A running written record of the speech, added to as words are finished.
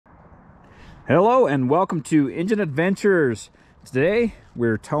Hello and welcome to Engine Adventures. Today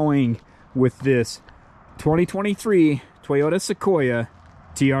we're towing with this 2023 Toyota Sequoia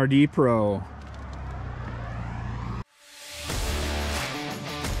TRD Pro.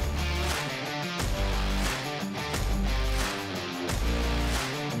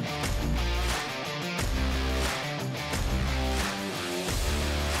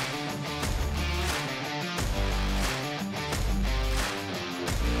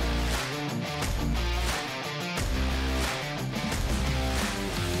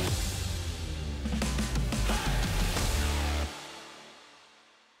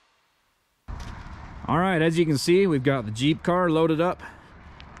 All right, as you can see, we've got the Jeep car loaded up.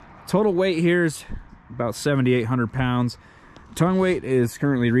 Total weight here is about 7,800 pounds. Tongue weight is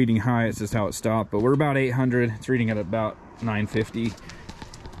currently reading high. It's just how it stopped, but we're about 800. It's reading at about 950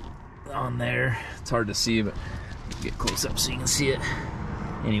 on there. It's hard to see, but get close up so you can see it.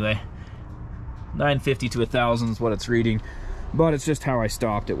 Anyway, 950 to 1,000 is what it's reading, but it's just how I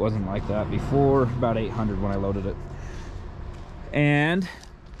stopped. It wasn't like that before. About 800 when I loaded it. And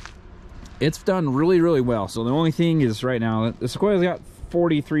it's done really well. So the only thing is right now, the Sequoia's got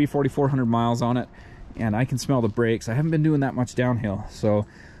 4,400 miles on it, and I can smell the brakes. I haven't been doing that much downhill, so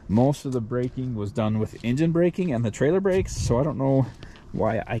most of the braking was done with engine braking and the trailer brakes, so I don't know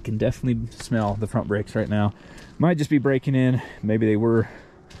why. I can definitely smell the front brakes right now. Might just be braking in. Maybe they were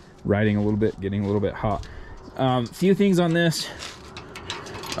riding a little bit, getting a little bit hot. Few things on this.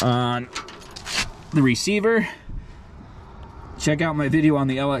 On the receiver, check out my video on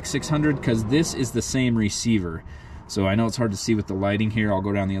the LX600 because this is the same receiver. So I know it's hard to see with the lighting here. I'll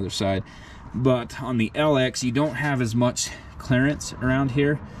go down the other side. But on the LX, you don't have as much clearance around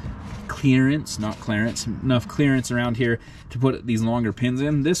here. Clearance, not clarence. Enough clearance around here to put these longer pins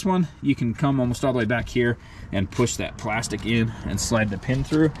in. This one, you can come almost all the way back here and push that plastic in and slide the pin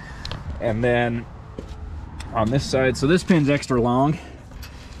through. And then on this side, so this pin's extra long.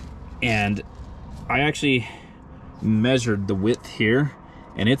 And I actually measured the width here,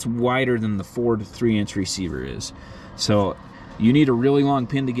 and it's wider than the 4 to 3 inch receiver is. So you need a really long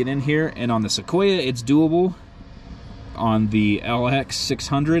pin to get in here, and on the Sequoia it's doable. On the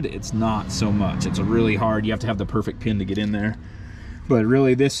LX600 it's not so much. It's a really hard, you have to have the perfect pin to get in there. But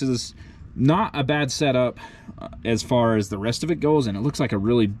really, this is not a bad setup as far as the rest of it goes, and it looks like a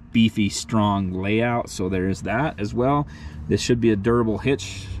really beefy, strong layout, so there's that as well. This should be a durable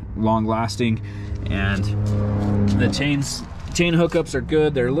hitch, long lasting, and the chain hookups are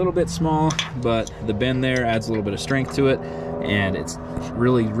good. They're a little bit small, but the bend there adds a little bit of strength to it, and it's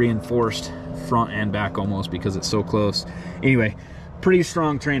really reinforced front and back almost because it's so close. Anyway, pretty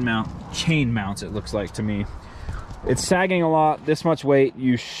strong chain mounts it looks like to me. It's sagging a lot. This much weight,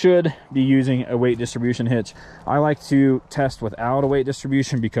 you should be using a weight distribution hitch. I like to test without a weight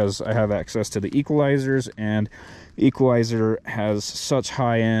distribution because I have access to the equalizers, and equalizer has such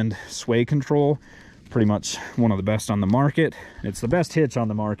high-end sway control. Pretty much one of the best on the market. It's the best hitch on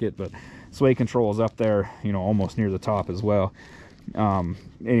the market, but sway control is up there, you know, almost near the top as well.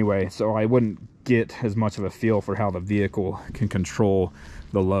 Anyway, so I wouldn't get as much of a feel for how the vehicle can control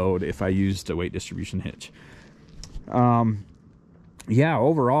the load if I used a weight distribution hitch. Yeah,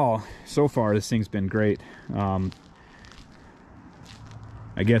 overall, so far this thing's been great. I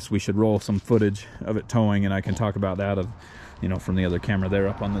guess we should roll some footage of it towing, and I can talk about that, you know, from the other camera there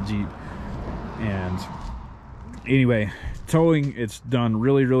up on the Jeep. And anyway, towing, it's done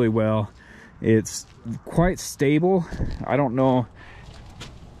really well. It's quite stable. I don't know,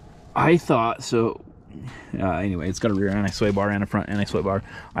 I thought so. Anyway, it's got a rear anti-sway bar and a front anti-sway bar.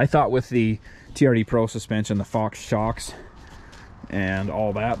 I thought with the TRD Pro suspension, the Fox shocks and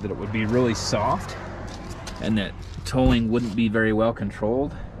all that it would be really soft and that towing wouldn't be very well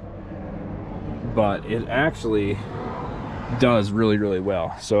controlled, but it actually does really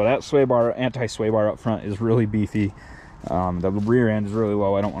well. So that sway bar, anti-sway bar up front is really beefy. The rear end is really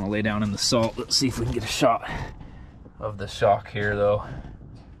low. I don't want to lay down in the salt. Let's see if we can get a shot of the shock here though.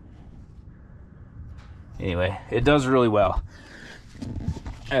 Anyway, it does really well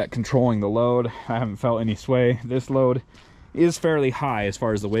at controlling the load. I haven't felt any sway. This load is fairly high as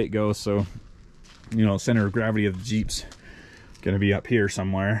far as the weight goes, so you know, center of gravity of the Jeep's gonna be up here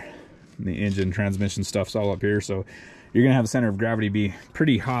somewhere. The engine, transmission stuff's all up here, so you're gonna have the center of gravity be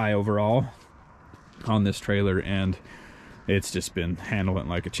pretty high overall on this trailer, and it's just been handling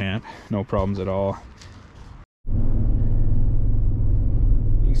like a champ. No problems at all.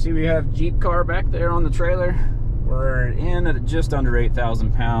 You can see we have Jeep car back there on the trailer. We're in at just under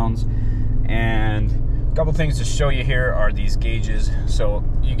 8,000 pounds, and a couple things to show you here are these gauges. So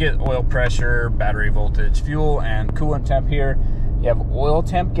you get oil pressure, battery voltage, fuel, and coolant temp here. You have oil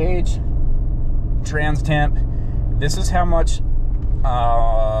temp gauge, trans temp. This is how much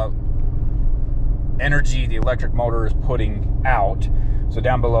energy the electric motor is putting out. So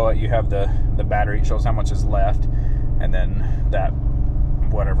down below it you have the battery. It shows how much is left, and then that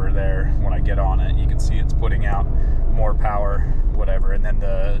whatever there, when I get on it, you can see it's putting out more power, whatever, and then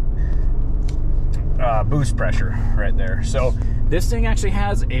the boost pressure right there. So this thing actually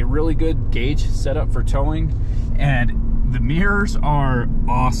has a really good gauge set up for towing, and the mirrors are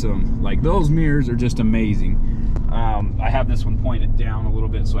awesome. Like, those mirrors are just amazing. I have this one pointed down a little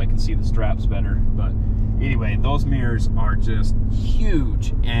bit so I can see the straps better, but anyway, those mirrors are just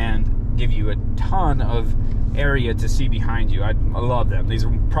huge and give you a ton of area to see behind you. I love them. These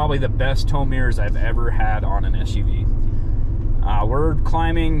are probably the best tow mirrors I've ever had on an SUV. We're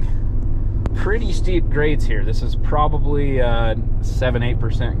climbing pretty steep grades here. This is probably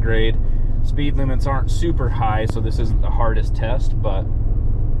 7-8% grade. Speed limits aren't super high, so this isn't the hardest test, but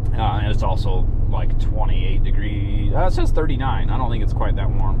and it's also like 28 degrees. It says 39. I don't think it's quite that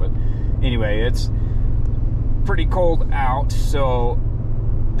warm, but anyway, it's pretty cold out, so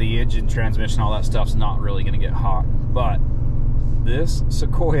the engine, transmission, all that stuff's not really going to get hot. But this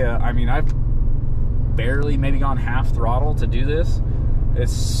Sequoia, I mean, I've barely maybe gone half throttle to do this.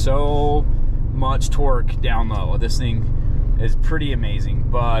 It's so much torque down low. This thing is pretty amazing,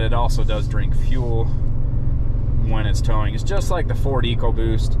 but it also does drink fuel when it's towing. It's just like the Ford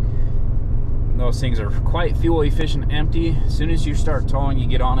EcoBoost. Those things are quite fuel efficient empty. As soon as you start towing, you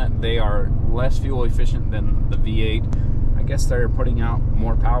get on it, they are less fuel efficient than the V8. I guess they're putting out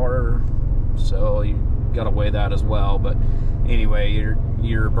more power, so you gotta weigh that as well. But anyway,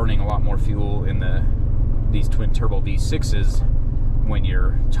 you're burning a lot more fuel in these twin turbo V6s when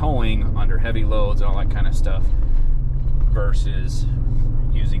you're towing under heavy loads and all that kind of stuff versus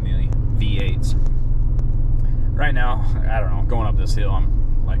using the V8s. Right now, I don't know, going up this hill,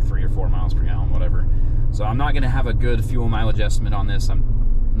 I'm like 3 or 4 miles per gallon, whatever. So I'm not gonna have a good fuel mileage estimate on this.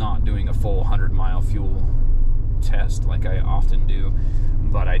 I'm not doing a full 100-mile fuel test like I often do,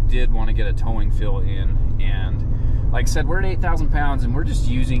 but I did want to get a towing fill in, and like I said, we're at 8,000 pounds and we're just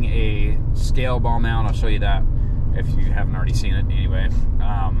using a scale ball mount. I'll show you that if you haven't already seen it anyway.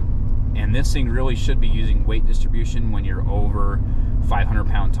 And this thing really should be using weight distribution when you're over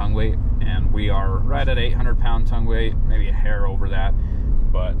 500-pound tongue weight, and we are right at 800-pound tongue weight, maybe a hair over that,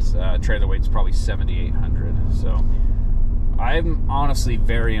 but trailer weight's probably 7,800. So I'm honestly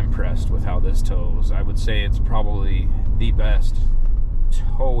very impressed with how this tows. I would say it's probably the best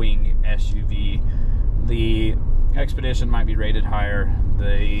towing SUV. The Expedition might be rated higher.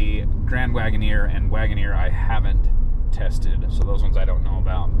 The Grand Wagoneer and Wagoneer I haven't tested, so those ones I don't know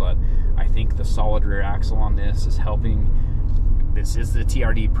about, but I think the solid rear axle on this is helping. This is the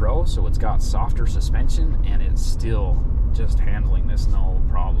TRD Pro, so it's got softer suspension, and it's still just handling this no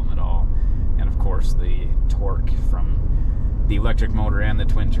problem at all. And of course, the torque from the electric motor and the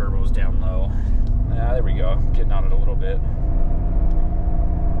twin turbos down low. There we go, getting on it a little bit.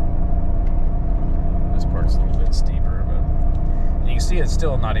 This part's a little bit steeper, but you can see it's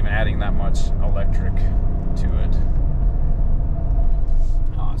still not even adding that much electric to it.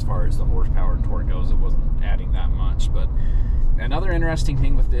 As far as the horsepower and torque goes, it wasn't adding that much. But another interesting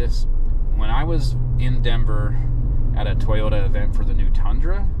thing with this, when I was in Denver at a Toyota event for the new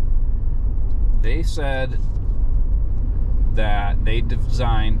Tundra, they said that they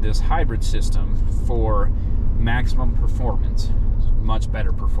designed this hybrid system for maximum performance, much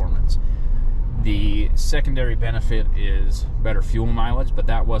better performance. The secondary benefit is better fuel mileage, but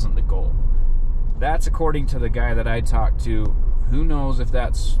that wasn't the goal. That's according to the guy that I talked to. Who knows if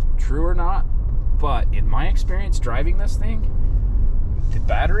that's true or not, but in my experience driving this thing, the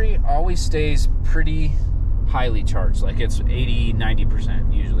battery always stays pretty highly charged. Like, it's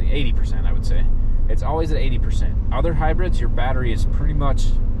 80-90%, usually 80%, I would say. It's always at 80%. Other hybrids, your battery is pretty much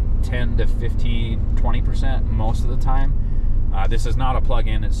 10 to 15, 20% most of the time. This is not a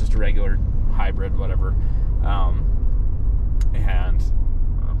plug-in, it's just a regular hybrid, whatever. And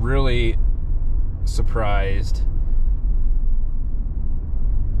really surprised.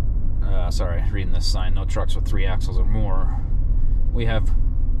 Sorry, reading this sign, no trucks with 3 axles or more. We have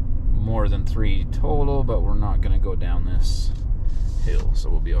more than 3 total, but we're not going to go down this hill, so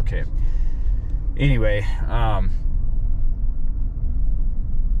we'll be okay. Anyway, I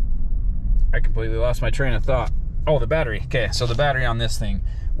completely lost my train of thought. Oh, the battery. Okay, so the battery on this thing,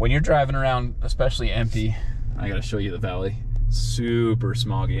 when you're driving around, especially empty, I got to show you the valley. Super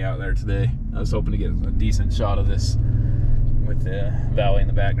smoggy out there today. I was hoping to get a decent shot of this with the valley in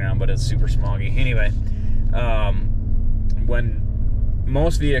the background, but it's super smoggy. Anyway, when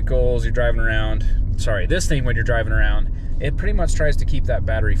most vehicles you're driving around, sorry, this thing when you're driving around it pretty much tries to keep that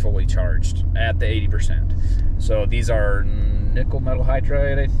battery fully charged at the 80%. So these are nickel metal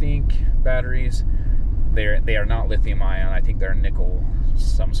hydride, I think, batteries. They are not lithium ion. I think they're nickel,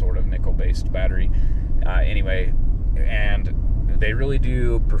 some sort of nickel based battery. Anyway, and they really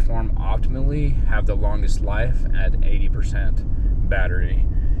do perform optimally, have the longest life at 80% battery.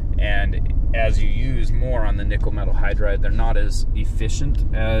 And as you use more on the nickel metal hydride, they're not as efficient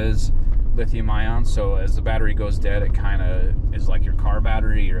as lithium ion. So as the battery goes dead, it kind of is like your car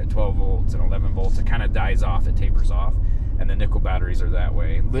battery. You're at 12 volts and 11 volts. It kind of dies off, it tapers off. And the nickel batteries are that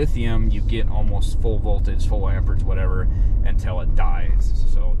way. Lithium, you get almost full voltage, full amperage, whatever, until it dies.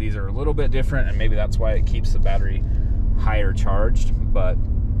 So these are a little bit different, and maybe that's why it keeps the battery higher charged, but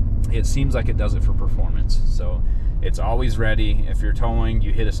it seems like it does it for performance. So it's always ready. If you're towing,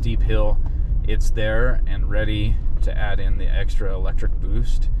 you hit a steep hill, it's there and ready to add in the extra electric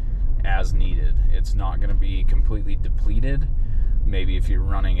boost as needed. It's not going to be completely depleted. Maybe if you're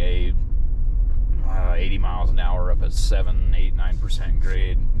running a 80 miles an hour up at 7, 8, 9%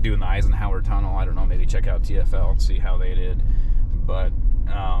 grade, doing the Eisenhower tunnel, I don't know, maybe check out TFL and see how they did. But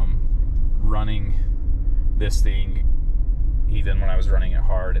running this thing, even when I was running it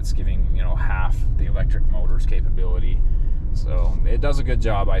hard, it's giving, you know, half the electric motor's capability. So it does a good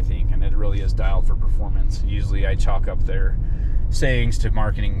job, I think, and it really is dialed for performance. Usually I chalk up their sayings to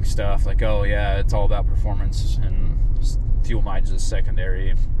marketing stuff like, oh yeah, it's all about performance and fuel mileage is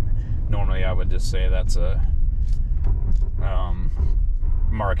secondary. Normally I would just say that's a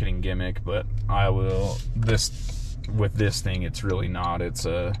marketing gimmick, but I will, with this thing, it's really not. It's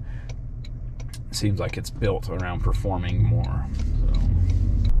a, seems like it's built around performing more. So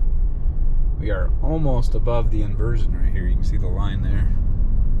we are almost above the inversion right here. You can see the line there.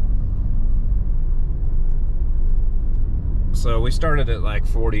 So we started at like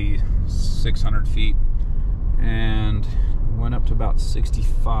 4,600 feet and went up to about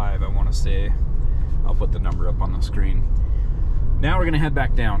 65, I want to say. I'll put the number up on the screen. Now we're gonna head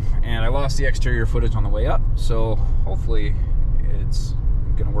back down, and I lost the exterior footage on the way up, so hopefully it's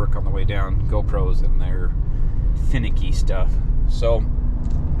gonna work on the way down. GoPros and their finicky stuff. So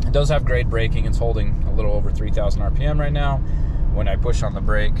it does have grade braking. It's holding a little over 3,000 RPM right now. When I push on the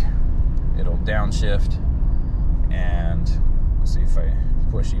brake, it'll downshift, and let's see if I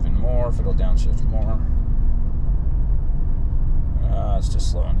push even more, if it'll downshift more. It's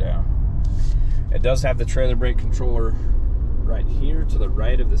just slowing down. It does have the trailer brake controller right here to the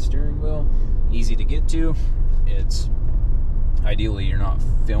right of the steering wheel. Easy to get to. It's ideally you're not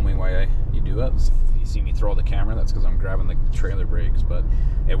filming while you do it. If you see me throw the camera, that's because I'm grabbing the trailer brakes, but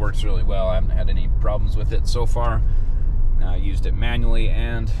it works really well. I haven't had any problems with it so far. I used it manually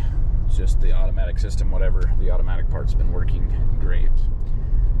and just the automatic system, whatever. The automatic part's been working great.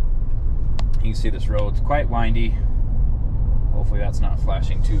 You can see this road's quite windy. Hopefully that's not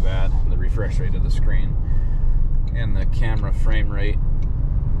flashing too bad, the refresh rate of the screen and the camera frame rate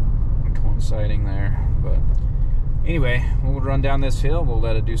coinciding there. But anyway, we'll run down this hill, we'll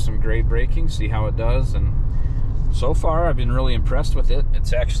let it do some grade braking, see how it does, and so far I've been really impressed with it.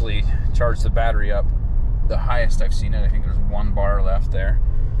 It's actually charged the battery up the highest I've seen it. I think there's 1 bar left there.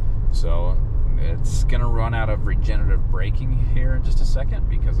 So it's gonna run out of regenerative braking here in just a second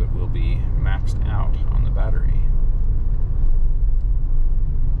because it will be maxed out on the battery.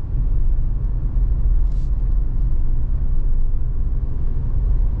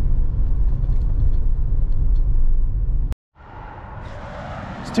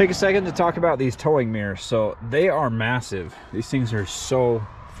 Take a second to talk about these towing mirrors. So they are massive. These things are so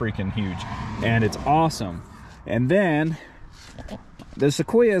freaking huge, and it's awesome. And then the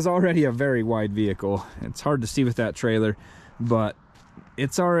Sequoia is already a very wide vehicle. It's hard to see with that trailer, but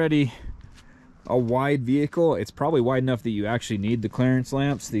it's already a wide vehicle. It's probably wide enough that you actually need the clearance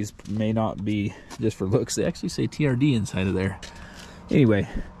lamps. These may not be just for looks. They actually say TRD inside of there. Anyway,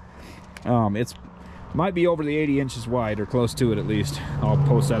 it's might be over the 80 inches wide, or close to it at least. I'll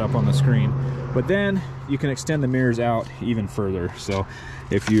post that up on the screen. But then you can extend the mirrors out even further. So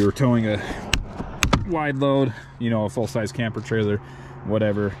if you're towing a wide load, you know, a full-size camper trailer,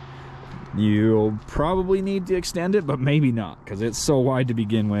 whatever, you'll probably need to extend it, but maybe not, because it's so wide to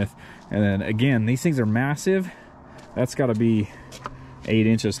begin with. And then again, these things are massive. That's got to be 8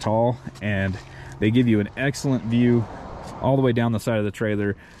 inches tall, and they give you an excellent view all the way down the side of the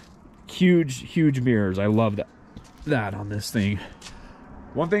trailer. Huge mirrors. I love that on this thing.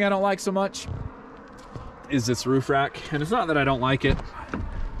 One thing I don't like so much is this roof rack, and it's not that I don't like it.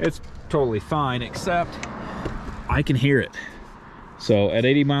 It's totally fine, except I can hear it. So at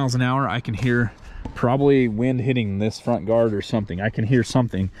 80 miles an hour, I can hear Probably wind hitting this front guard or something. I can hear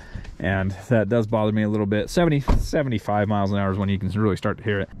something, and that does bother me a little bit. 75 miles an hour is when you can really start to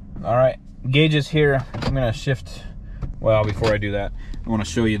hear it. All right, gauges here. I'm gonna shift. Well, before I do that, I want to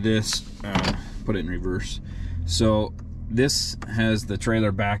show you this. Put it in reverse. So this has the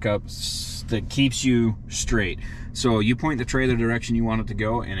trailer backup that keeps you straight. So you point the trailer direction you want it to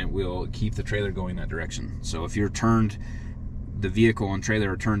go, and it will keep the trailer going that direction. So if you're turned, the vehicle and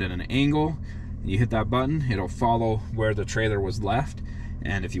trailer are turned at an angle, you hit that button, it'll follow where the trailer was left.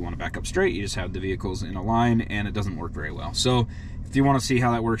 And if you want to back up straight, you just have the vehicles in a line, and it doesn't work very well. So if you want to see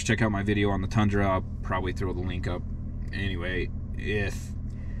how that works, check out my video on the Tundra. I'll probably throw the link up. Anyway,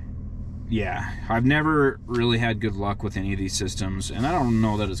 yeah, I've never really had good luck with any of these systems, and I don't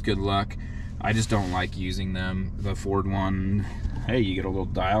know that it's good luck. I just don't like using them. The Ford one, hey, you get a little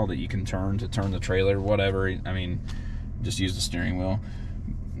dial that you can turn to turn the trailer, whatever. I mean, just use the steering wheel.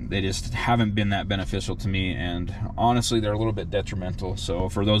 They just haven't been that beneficial to me, and honestly, they're a little bit detrimental. So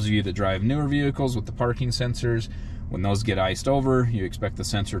for those of you that drive newer vehicles with the parking sensors, when those get iced over, you expect the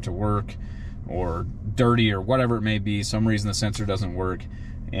sensor to work, or dirty, or whatever it may be. Some reason the sensor doesn't work,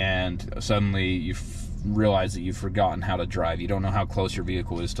 and suddenly you realize that you've forgotten how to drive. You don't know how close your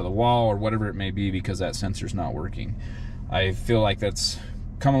vehicle is to the wall or whatever it may be because that sensor's not working. I feel like that's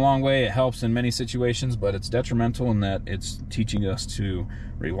come a long way. It helps in many situations, but it's detrimental in that it's teaching us to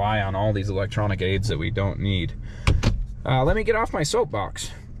rely on all these electronic aids that we don't need. Let me get off my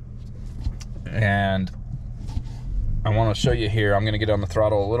soapbox, and I want to show you here. I'm going to get on the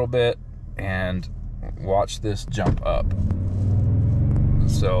throttle a little bit and watch this jump up.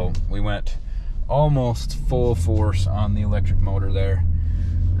 So we went almost full force on the electric motor there.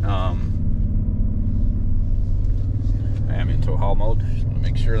 I am in tow haul mode, just want to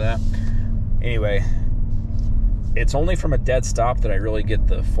make sure of that. Anyway, it's only from a dead stop that I really get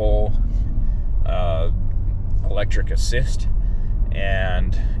the full electric assist,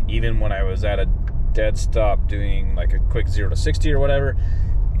 and even when I was at a dead stop doing like a quick 0 to 60 or whatever,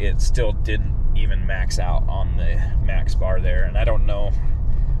 it still didn't even max out on the max bar there. And I don't know,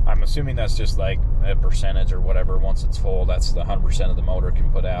 I'm assuming that's just like a percentage or whatever. Once it's full, that's the 100% of the motor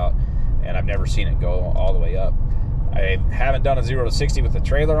can put out, and I've never seen it go all the way up. I haven't done a 0 to 60 with the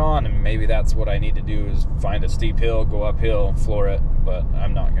trailer on, and maybe that's what I need to do, is find a steep hill, go uphill, floor it, but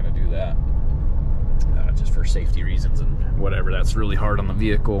I'm not going to do that. Just for safety reasons and whatever. That's really hard on the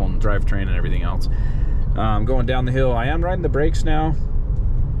vehicle and drivetrain and everything else. Going down the hill, I am riding the brakes now.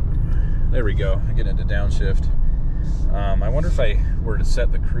 There we go, I get into downshift. I wonder if I were to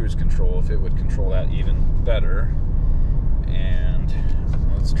set the cruise control, if it would control that even better. And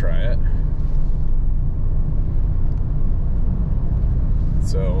let's try it.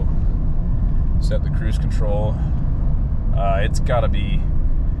 So, set the cruise control. It's got to be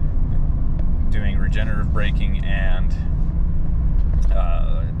doing regenerative braking and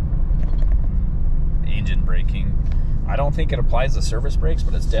engine braking. I don't think it applies the service brakes,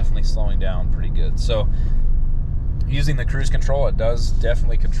 but it's definitely slowing down pretty good. So using the cruise control, it does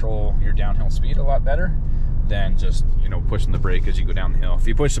definitely control your downhill speed a lot better than just, you know, pushing the brake as you go down the hill. If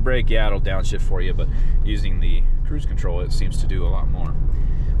you push the brake, yeah, it'll downshift for you, but using the cruise control, it seems to do a lot more.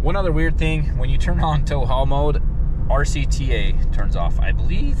 One other weird thing, when you turn on tow haul mode, RCTA turns off. I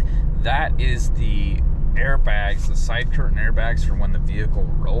believe that is the airbags, the side curtain airbags for when the vehicle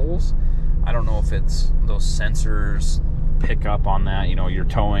rolls. I don't know if it's those sensors pick up on that, you know, you're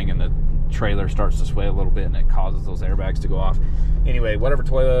towing and the trailer starts to sway a little bit and it causes those airbags to go off. Anyway, whatever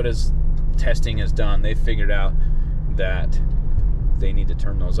Toyota's testing is done, they figured out that they need to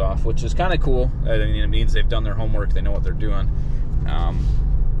turn those off, which is kind of cool. I mean, it means they've done their homework, they know what they're doing.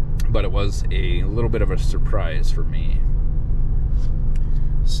 But it was a little bit of a surprise for me.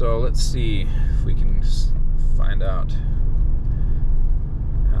 So let's see if we can find out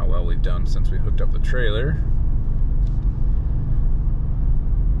how well we've done since we hooked up the trailer.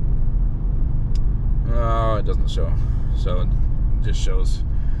 Oh, it doesn't show. So it just shows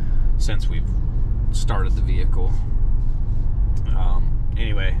since we've started the vehicle.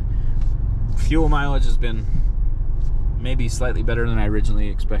 Anyway, fuel mileage has been maybe slightly better than I originally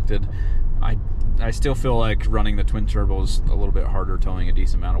expected. I still feel like running the twin turbo is a little bit harder, towing a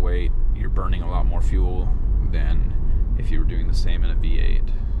decent amount of weight. You're burning a lot more fuel than if you were doing the same in a V8.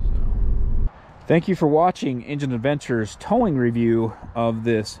 So, thank you for watching Engine Adventures towing review of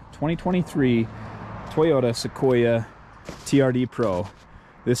this 2023 Toyota Sequoia TRD Pro.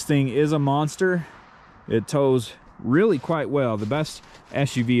 This thing is a monster. It tows really quite well. The best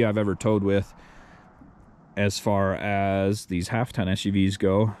SUV I've ever towed with, as far as these half-ton SUVs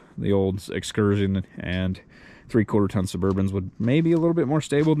go. The old Excursion and 3/4 ton Suburbans would maybe a little bit more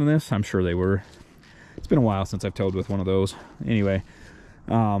stable than this. I'm sure they were. It's been a while since I've towed with one of those. Anyway,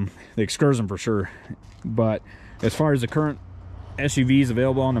 the Excursion for sure. But as far as the current SUVs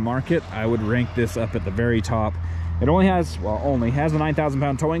available on the market, I would rank this up at the very top. It only has, well, has a 9,000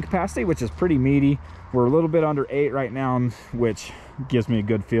 pound towing capacity, which is pretty meaty. We're a little bit under 8 right now, which gives me a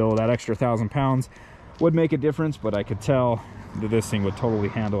good feel. That extra 1,000 pounds would make a difference, but I could tell that this thing would totally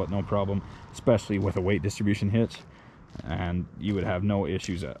handle it no problem, especially with a weight distribution hitch, and you would have no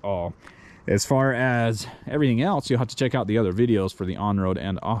issues at all. As far as everything else, you'll have to check out the other videos for the on-road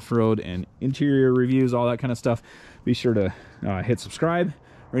and off-road and interior reviews, all that kind of stuff. Be sure to hit subscribe,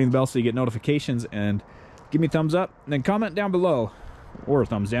 ring the bell so you get notifications, and give me a thumbs up, and then comment down below, or a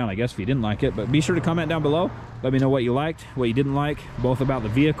thumbs down, I guess, if you didn't like it. But be sure to comment down below. Let me know what you liked, what you didn't like, both about the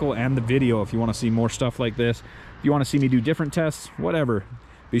vehicle and the video. If you want to see more stuff like this, if you want to see me do different tests, whatever,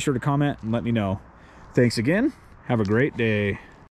 be sure to comment and let me know. Thanks again. Have a great day.